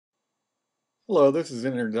Hello, this is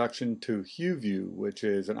an introduction to HueVue, which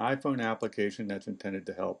is an iPhone application that's intended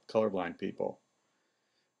to help colorblind people.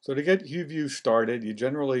 So to get HueVue started, you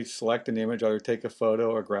generally select an image, either take a photo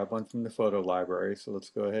or grab one from the photo library. So let's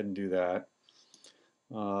go ahead and do that.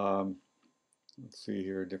 Let's see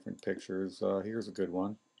here, different pictures. Here's a good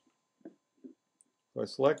one. So I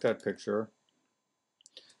select that picture.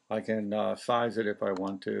 I can size it if I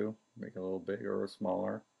want to, make it a little bigger or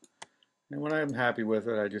smaller. And when I'm happy with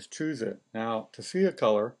it, I just choose it. Now, to see a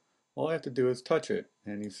color, all I have to do is touch it.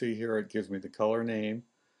 And you see here it gives me the color name.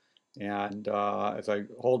 And as I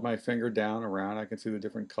hold my finger down around, I can see the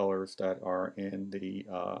different colors that are in the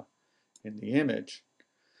image.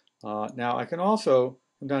 Now, I can also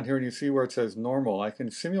come down here and you see where it says normal. I can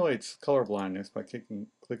simulate color blindness by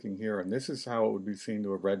clicking here. And this is how it would be seen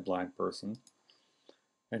to a red blind person.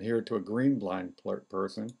 And here to a green blind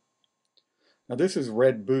person. Now this is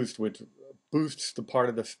red boost, which boosts the part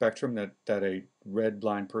of the spectrum that a red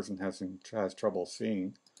blind person has trouble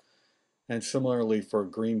seeing. And similarly for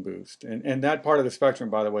green boost. And that part of the spectrum,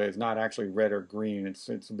 by the way, is not actually red or green. It's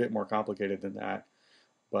a bit more complicated than that.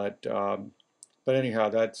 But anyhow,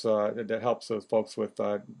 that helps those folks with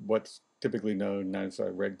what's typically known as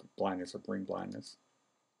red blindness or green blindness.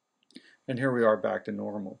 And here we are back to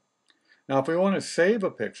normal. Now if we want to save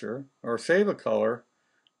a picture or save a color,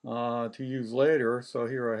 to use later, so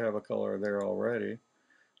here I have a color there already.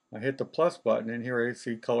 I hit the plus button and here I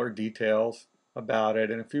see color details about it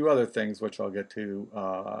and a few other things which I'll get to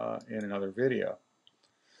in another video.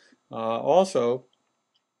 Also,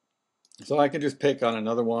 so I can just pick on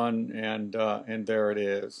another one and there it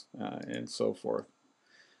is and so forth.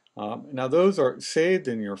 Now those are saved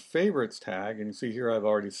in your favorites tag, and you see here I've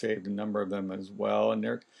already saved a number of them as well, and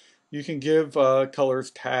there you can give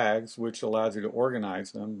colors tags, which allows you to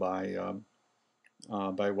organize them by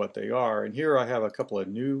what they are. And here I have a couple of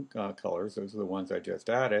new colors. Those are the ones I just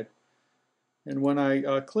added. And when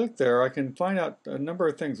I click there, I can find out a number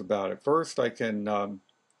of things about it. First, I can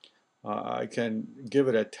give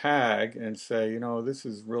it a tag and say, you know, this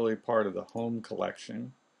is really part of the home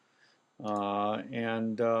collection.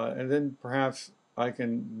 And then perhaps I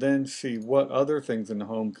can then see what other things in the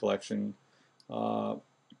home collection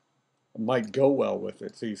might go well with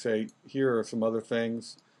it. So you say, here are some other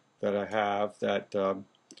things that I have that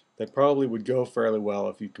that probably would go fairly well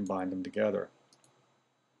if you combine them together.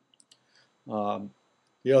 The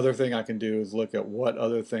other thing I can do is look at what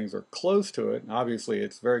other things are close to it. And obviously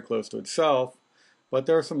it's very close to itself, but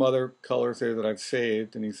there are some other colors here that I've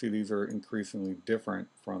saved, and you see these are increasingly different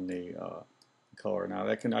from the color. Now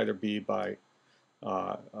that can either be by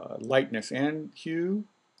lightness and hue,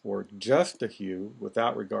 or just the hue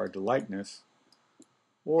without regard to lightness,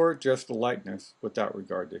 or just the lightness without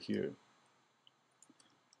regard to hue.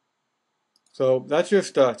 So that's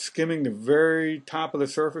just skimming the very top of the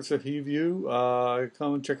surface of HueVue.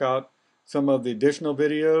 Come and check out some of the additional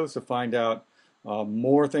videos to find out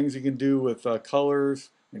more things you can do with colors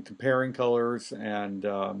and comparing colors and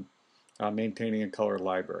maintaining a color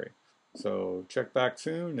library. So check back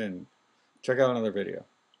soon and check out another video.